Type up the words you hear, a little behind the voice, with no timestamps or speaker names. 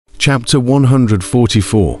Chapter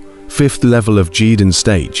 144, 5th level of JieDan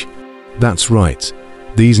stage. That's right,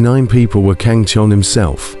 these 9 people were Kangtian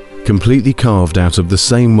himself, completely carved out of the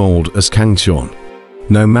same mold as Kangtian.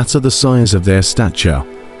 No matter the size of their stature,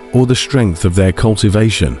 or the strength of their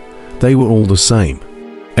cultivation, they were all the same,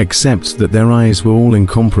 except that their eyes were all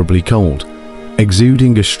incomparably cold,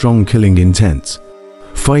 exuding a strong killing intent.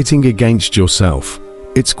 Fighting against yourself,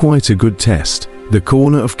 it's quite a good test. The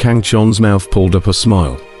corner of Kangtian's mouth pulled up a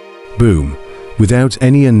smile. Boom. Without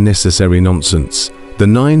any unnecessary nonsense, the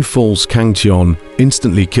 9 false Kangtian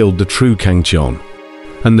instantly killed the true Kangtian,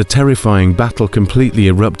 and the terrifying battle completely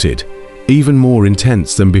erupted, even more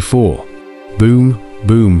intense than before. Boom,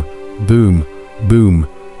 boom, boom, boom,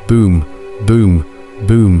 boom, boom,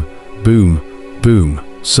 boom, boom, boom.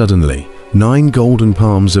 Suddenly, 9 golden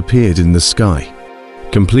palms appeared in the sky,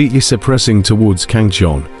 completely suppressing towards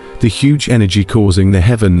Kangtian, the huge energy causing the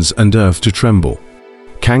heavens and earth to tremble.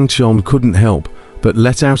 Kangtian couldn't help but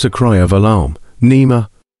let out a cry of alarm. Nima!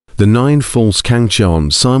 The 9 false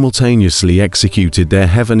Kangtian simultaneously executed their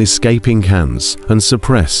heaven-escaping hands and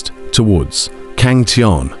suppressed towards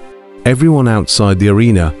Kangtian. Everyone outside the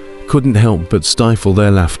arena couldn't help but stifle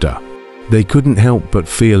their laughter. They couldn't help but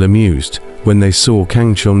feel amused when they saw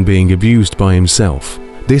Kangtian being abused by himself.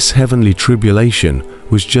 This heavenly tribulation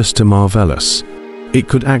was just too marvelous. It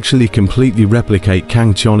could actually completely replicate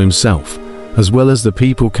Kangtian himself, as well as the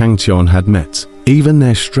people Kangtian had met. Even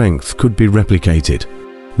their strength could be replicated.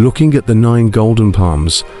 Looking at the 9 golden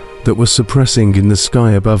palms that were suppressing in the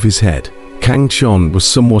sky above his head, Kangtian was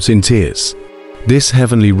somewhat in tears. This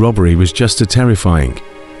heavenly robbery was just too terrifying.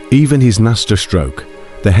 Even his masterstroke,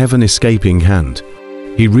 the heaven-escaping hand,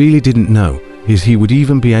 he really didn't know if he would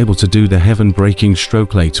even be able to do the heaven-breaking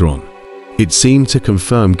stroke later on. It seemed to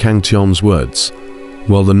confirm Kangtian's words.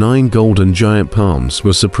 While the 9 golden giant palms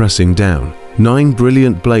were suppressing down, 9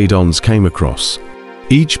 brilliant blade-ons came across.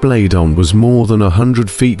 Each blade-on was more than 100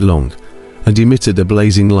 feet long and emitted a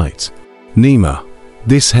blazing light. Nima!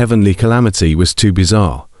 This heavenly calamity was too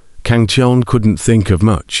bizarre. Kangtian couldn't think of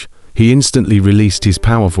much. He instantly released his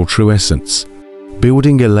powerful true essence,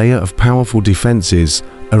 building a layer of powerful defenses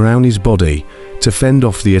around his body to fend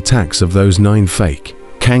off the attacks of those 9 fake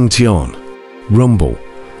Kangtian. Rumble.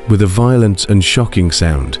 With a violent and shocking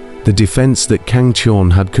sound, the defense that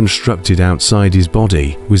Kangtian had constructed outside his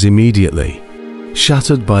body was immediately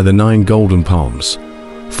shattered by the 9 golden palms,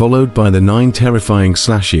 followed by the 9 terrifying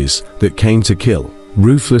slashes that came to kill,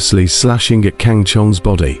 ruthlessly slashing at Kangtian's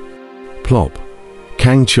body. Plop.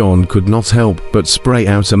 Kangtian could not help but spray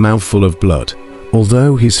out a mouthful of blood.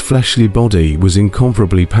 Although his fleshly body was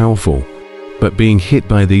incomparably powerful, but being hit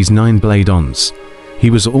by these 9 blade-ons, he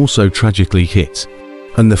was also tragically hit,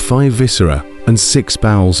 and the 5 viscera and 6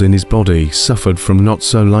 bowels in his body suffered from not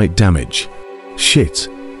so light damage. Shit,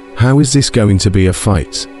 how is this going to be a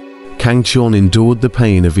fight? Kangtian endured the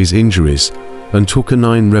pain of his injuries and took a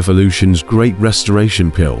 9 revolutions great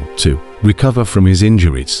restoration pill to recover from his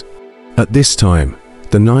injuries. At this time,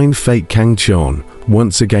 the 9 fake Kangtian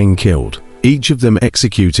once again killed, each of them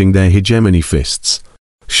executing their hegemony fists,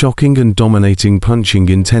 shocking and dominating, punching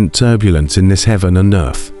intent turbulent in this heaven and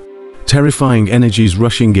earth. Terrifying energies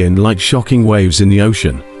rushing in like shocking waves in the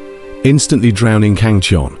ocean, instantly drowning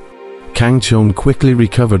Kangtian. Kangtian quickly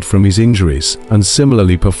recovered from his injuries and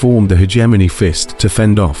similarly performed the hegemony fist to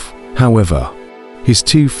fend off. However, his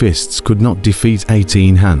 2 fists could not defeat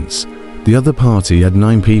 18 hands. The other party had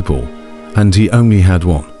 9 people, and he only had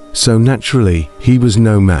 1. So naturally, he was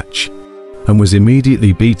no match, and was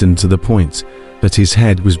immediately beaten to the point that his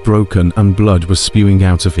head was broken and blood was spewing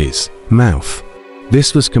out of his mouth.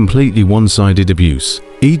 This was completely one-sided abuse.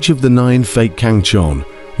 Each of the 9 fake Kangtian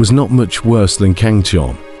was not much worse than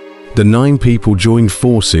Kangtian. The 9 people joined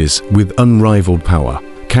forces with unrivaled power.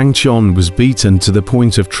 Kangtian was beaten to the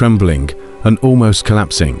point of trembling and almost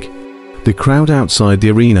collapsing. The crowd outside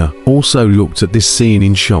the arena also looked at this scene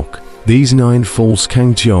in shock. These 9 false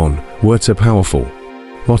Kangtian were too powerful.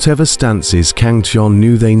 Whatever stances Kangtian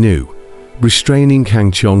knew they knew, restraining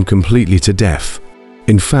Kangtian completely to death.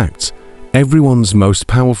 In fact, everyone's most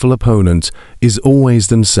powerful opponent is always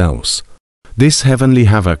themselves. This heavenly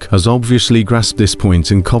havoc has obviously grasped this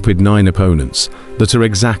point and copied 9 opponents that are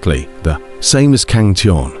exactly the same as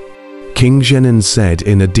Kangtian. King JieDan said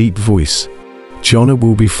in a deep voice, "China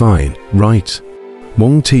will be fine, right?"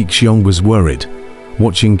 Wang Tixiong was worried,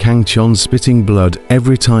 watching Kangtian spitting blood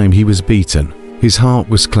every time he was beaten. His heart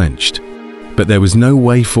was clenched. But there was no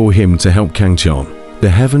way for him to help Kangtian. The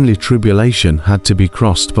heavenly tribulation had to be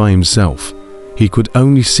crossed by himself. He could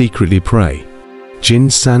only secretly pray. Jin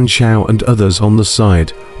San Chao and others on the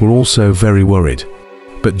side were also very worried.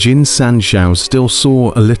 But Jin Sanshao still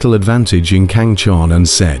saw a little advantage in Kang Qian and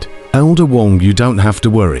said, "Elder Wong, you don't have to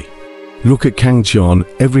worry. Look at Kang Qian,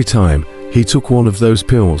 every time he took one of those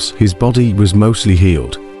pills, his body was mostly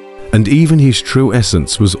healed. And even his true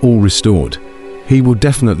essence was all restored. He will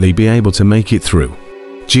definitely be able to make it through."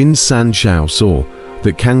 Jin Sanshao saw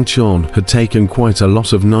that Kang Qian had taken quite a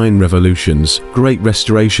lot of 9 revolutions Great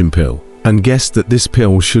Restoration pill, and guessed that this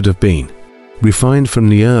pill should have been refined from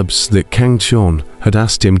the herbs that Kang Qian had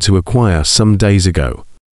asked him to acquire some days ago.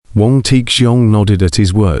 Wang Tixiong nodded at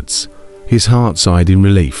his words. His heart sighed in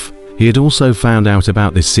relief. He had also found out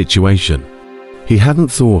about this situation. He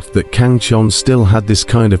hadn't thought that Kang Qian still had this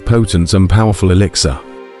kind of potent and powerful elixir.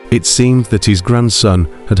 It seemed that his grandson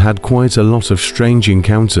had had quite a lot of strange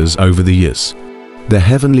encounters over the years. The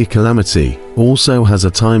heavenly calamity also has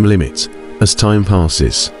a time limit. As time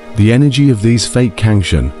passes, the energy of these fake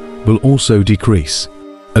Kangshan will also decrease.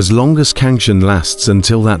 As long as Kangshan lasts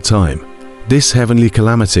until that time, this heavenly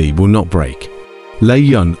calamity will not break. Lei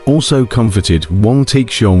Yun also comforted Wang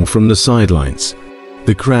Tixiong from the sidelines.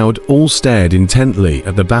 The crowd all stared intently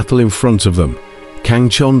at the battle in front of them. Kang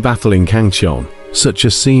Qian battling Kang Qian. Such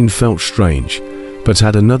a scene felt strange, but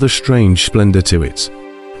had another strange splendor to it.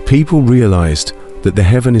 People realized that the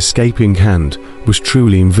heaven escaping hand was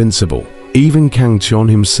truly invincible. Even Kang Qian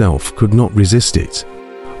himself could not resist it.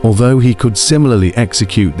 Although he could similarly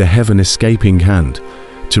execute the heaven escaping hand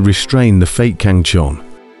to restrain the fake Kang Qian,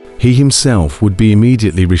 he himself would be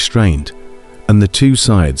immediately restrained, and the two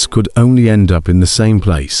sides could only end up in the same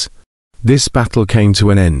place. This battle came to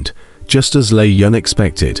an end, just as Lei Yun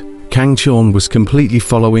expected. Kang Qian was completely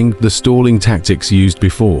following the stalling tactics used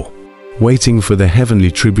before, waiting for the heavenly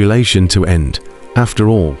tribulation to end. After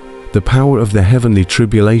all, the power of the heavenly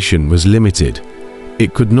tribulation was limited.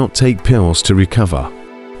 It could not take pills to recover.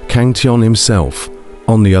 Kang Qian himself,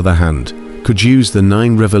 on the other hand, could use the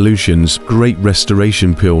 9 revolutions Great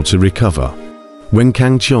Restoration pill to recover. When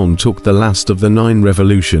Kang Qian took the last of the 9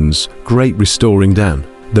 revolutions Great Restoring Dan,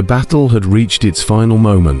 the battle had reached its final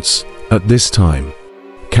moments. At this time,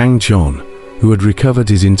 Kang Qian, who had recovered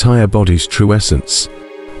his entire body's true essence,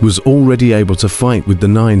 was already able to fight with the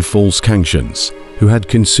 9 false Kangshans, who had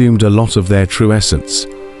consumed a lot of their true essence,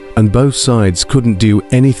 and both sides couldn't do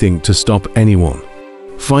anything to stop anyone.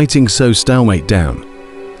 Fighting so stalemate down,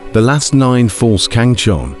 the last 9 false Kang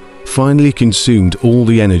Qian finally consumed all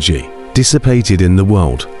the energy dissipated in the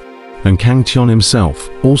world, and Kang Qian himself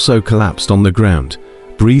also collapsed on the ground,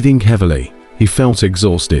 breathing heavily. He felt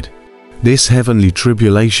exhausted. This heavenly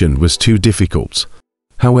tribulation was too difficult.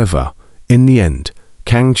 However, in the end,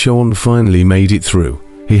 Kang Qian finally made it through.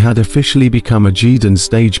 He had officially become a JieDan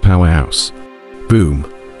stage powerhouse. Boom!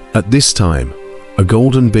 At this time, a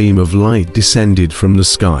golden beam of light descended from the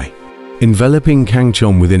sky, enveloping Kang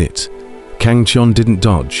Qian within it. Kang Qian didn't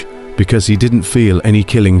dodge, because he didn't feel any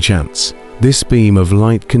killing chance. This beam of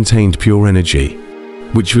light contained pure energy,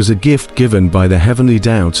 which was a gift given by the heavenly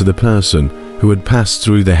Tao to the person who had passed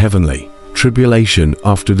through the heavenly tribulation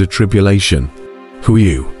after the tribulation.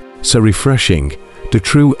 Huyu, so refreshing, the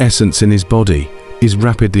true essence in his body is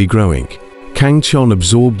rapidly growing. Kang Qian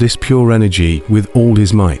absorbed this pure energy with all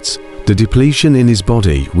his might. The depletion in his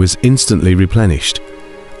body was instantly replenished,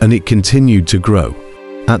 and it continued to grow.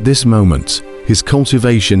 At this moment, his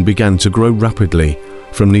cultivation began to grow rapidly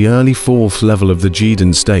from the early 4th level of the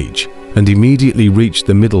JieDan stage, and immediately reached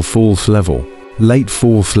the middle 4th level, late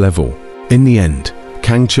 4th level. In the end,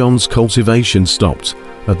 Kang Qian's cultivation stopped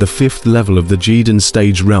at the 5th level of the JieDan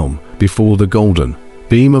stage realm before the golden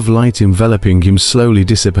beam of light enveloping him slowly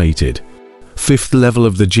dissipated. 5th level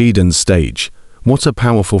of the JieDan stage. What a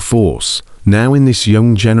powerful force. Now in this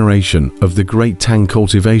young generation of the great Tang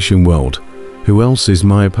cultivation world, who else is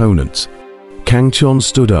my opponent? Kang Qian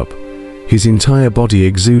stood up, his entire body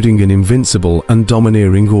exuding an invincible and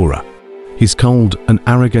domineering aura. His cold and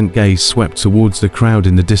arrogant gaze swept towards the crowd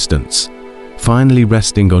in the distance, finally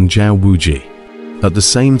resting on Zhao Wuji. At the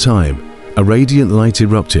same time, a radiant light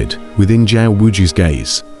erupted within Zhao Wuji's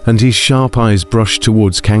gaze, and his sharp eyes brushed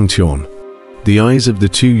towards Kang Qian. The eyes of the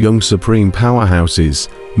two young supreme powerhouses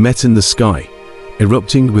met in the sky,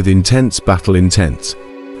 erupting with intense battle intent.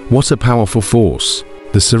 What a powerful force!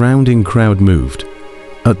 The surrounding crowd moved.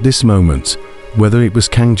 At this moment, whether it was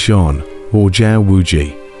Kang Qian or Zhao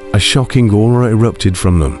Wuji, a shocking aura erupted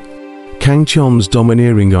from them. Kang Qian's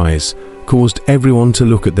domineering eyes caused everyone to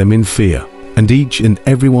look at them in fear, and each and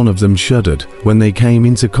every one of them shuddered when they came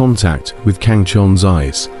into contact with Kang Qian's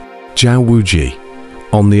eyes. Zhao Wuji,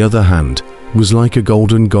 on the other hand, was like a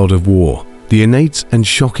golden god of war. The innate and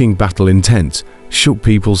shocking battle intent shook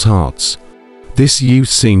people's hearts. This youth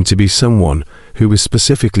seemed to be someone who was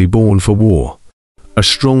specifically born for war. A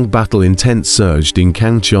strong battle intent surged in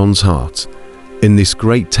Kang Tion's heart. In this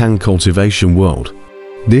great Tang cultivation world,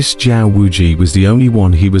 this Zhao Wuji was the only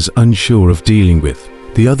one he was unsure of dealing with.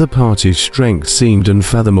 The other party's strength seemed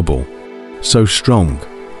unfathomable. So strong,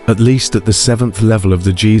 at least at the 7th level of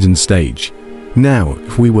the JieDan stage. Now,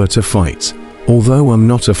 if we were to fight, although I'm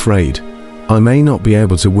not afraid, I may not be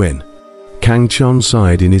able to win. Kang Tion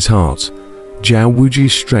sighed in his heart. Zhao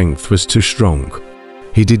Wuji's strength was too strong.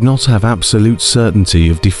 He did not have absolute certainty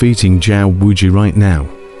of defeating Zhao Wuji right now.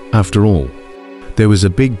 After all, there was a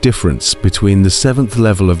big difference between the 7th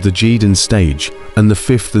level of the JieDan stage and the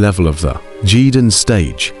 5th level of the JieDan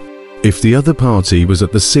stage. If the other party was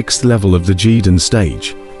at the 6th level of the JieDan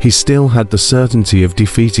stage, he still had the certainty of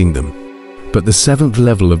defeating them. But the 7th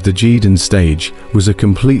level of the JieDan stage was a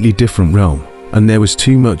completely different realm, and there was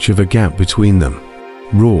too much of a gap between them.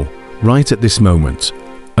 Right at this moment,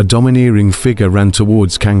 a domineering figure ran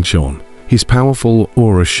towards Kang Tion, his powerful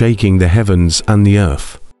aura shaking the heavens and the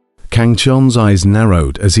earth. Kang Tion's eyes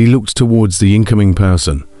narrowed as he looked towards the incoming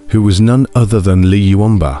person, who was none other than Li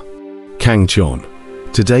Yuanba. Kang Tion,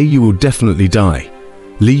 today you will definitely die.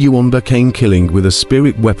 Li Yuanba came killing with a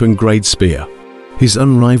spirit weapon grade spear. His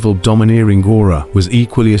unrivaled domineering aura was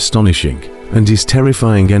equally astonishing, and his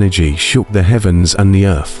terrifying energy shook the heavens and the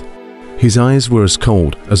earth. His eyes were as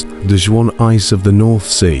cold as the Zhuan ice of the North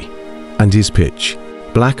Sea, and his pitch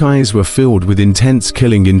black eyes were filled with intense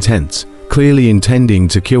killing intent, clearly intending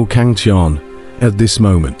to kill Kang Tion at this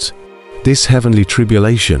moment. This heavenly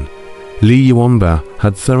tribulation, Li Yuanba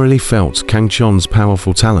had thoroughly felt Kang Tion's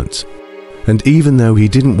powerful talent. And even though he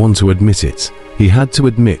didn't want to admit it, he had to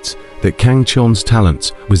admit that Kang Tion's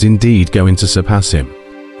talent was indeed going to surpass him.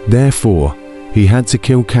 Therefore, he had to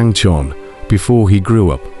kill Kang Tion before he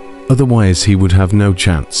grew up, otherwise he would have no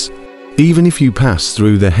chance. Even if you pass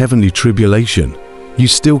through the heavenly tribulation, you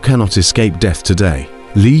still cannot escape death today.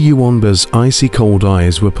 Li Yuanba's icy cold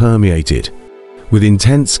eyes were permeated with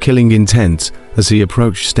intense killing intent as he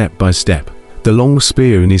approached step by step, the long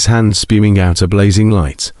spear in his hand spewing out a blazing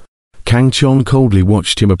light. Kang Tion coldly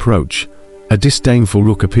watched him approach, a disdainful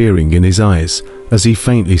look appearing in his eyes as he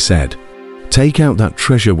faintly said, "Take out that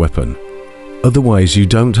treasure weapon, otherwise you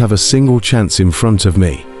don't have a single chance in front of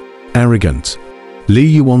me." Arrogant.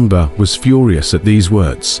 Li Yuanba was furious at these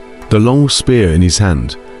words. The long spear in his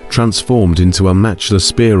hand transformed into a matchless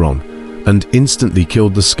spear and instantly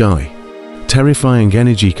killed the sky. Terrifying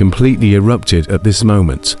energy completely erupted at this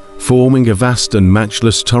moment, forming a vast and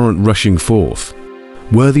matchless torrent rushing forth.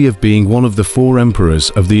 Worthy of being one of the 4 emperors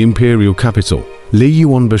of the imperial capital, Li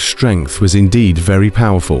Yuanba's strength was indeed very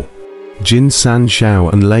powerful. Jin San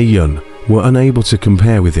Xiao and Lei Yun were unable to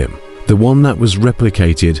compare with him. The one that was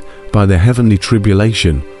replicated by the heavenly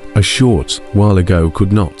tribulation a short while ago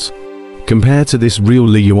could not compare to this real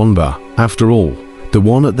Li Yuanba. After all, the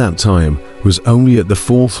one at that time was only at the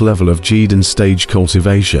 4th level of JieDan stage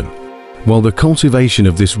cultivation, while the cultivation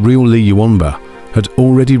of this real Li Yuanba had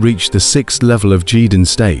already reached the 6th level of JieDan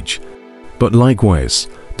stage. But likewise,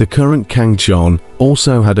 the current Kang Tion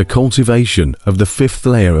also had a cultivation of the 5th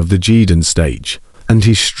layer of the JieDan stage, and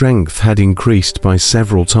his strength had increased by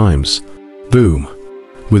several times. Boom!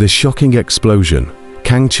 With a shocking explosion,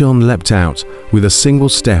 Kang Tion leapt out with a single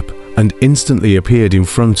step and instantly appeared in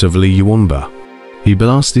front of Li Yuanba. He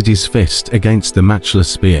blasted his fist against the matchless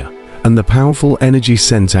spear, and the powerful energy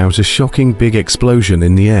sent out a shocking big explosion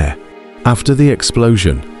in the air. After the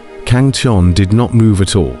explosion, Kang Tion did not move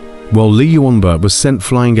at all, while Li Yuanba was sent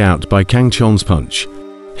flying out by Kang Tion's punch.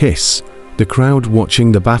 Hiss! The crowd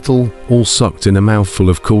watching the battle all sucked in a mouthful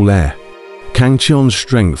of cool air. Kang Tion's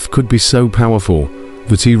strength could be so powerful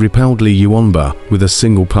that he repelled Li Yuanba with a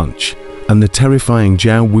single punch, and the terrifying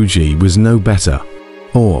Zhao Wuji was no better.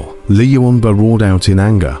 Li Yuanba roared out in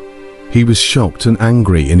anger. He was shocked and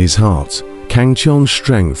angry in his heart. Kang Tion's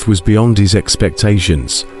strength was beyond his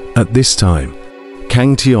expectations. At this time,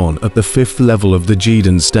 Kang Tion at the 5th level of the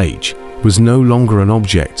JieDan stage was no longer an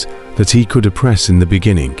object that he could oppress in the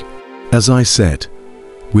beginning. As I said,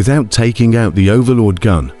 without taking out the Overlord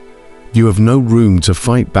gun, you have no room to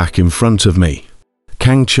fight back in front of me.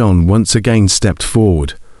 Kang Tion once again stepped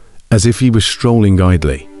forward, as if he was strolling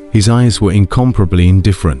idly. His eyes were incomparably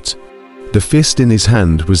indifferent. The fist in his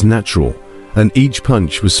hand was natural, and each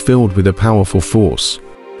punch was filled with a powerful force.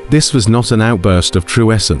 This was not an outburst of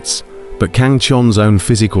true essence, but Kang Tion's own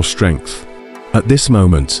physical strength. At this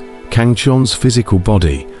moment, Kang Tion's physical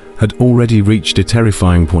body had already reached a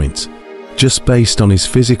terrifying point. Just based on his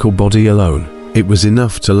physical body alone, it was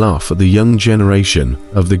enough to laugh at the young generation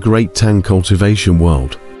of the great Tang cultivation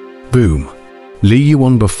world. Boom! Li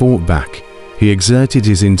Yuanba fought back. He exerted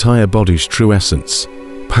his entire body's true essence,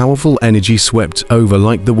 Powerful energy swept over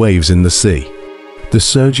like the waves in the sea. The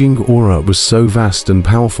surging aura was so vast and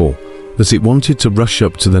powerful that it wanted to rush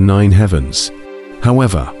up to the 9 heavens.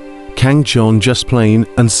 However, Kang Chon's just plain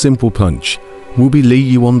and simple punch will be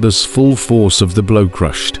Li Yuanba's full force of the blow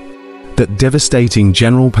crushed. That devastating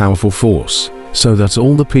general powerful force, so that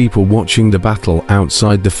all the people watching the battle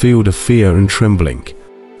outside the field of fear and trembling.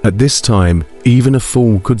 At this time, even a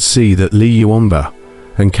fool could see that Li Yuanba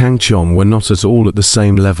and Kang Chon were not at all at the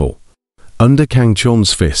same level. Under Kang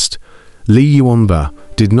Chon's fist, Li Yuanba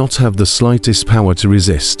did not have the slightest power to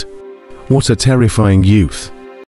resist. What a terrifying youth!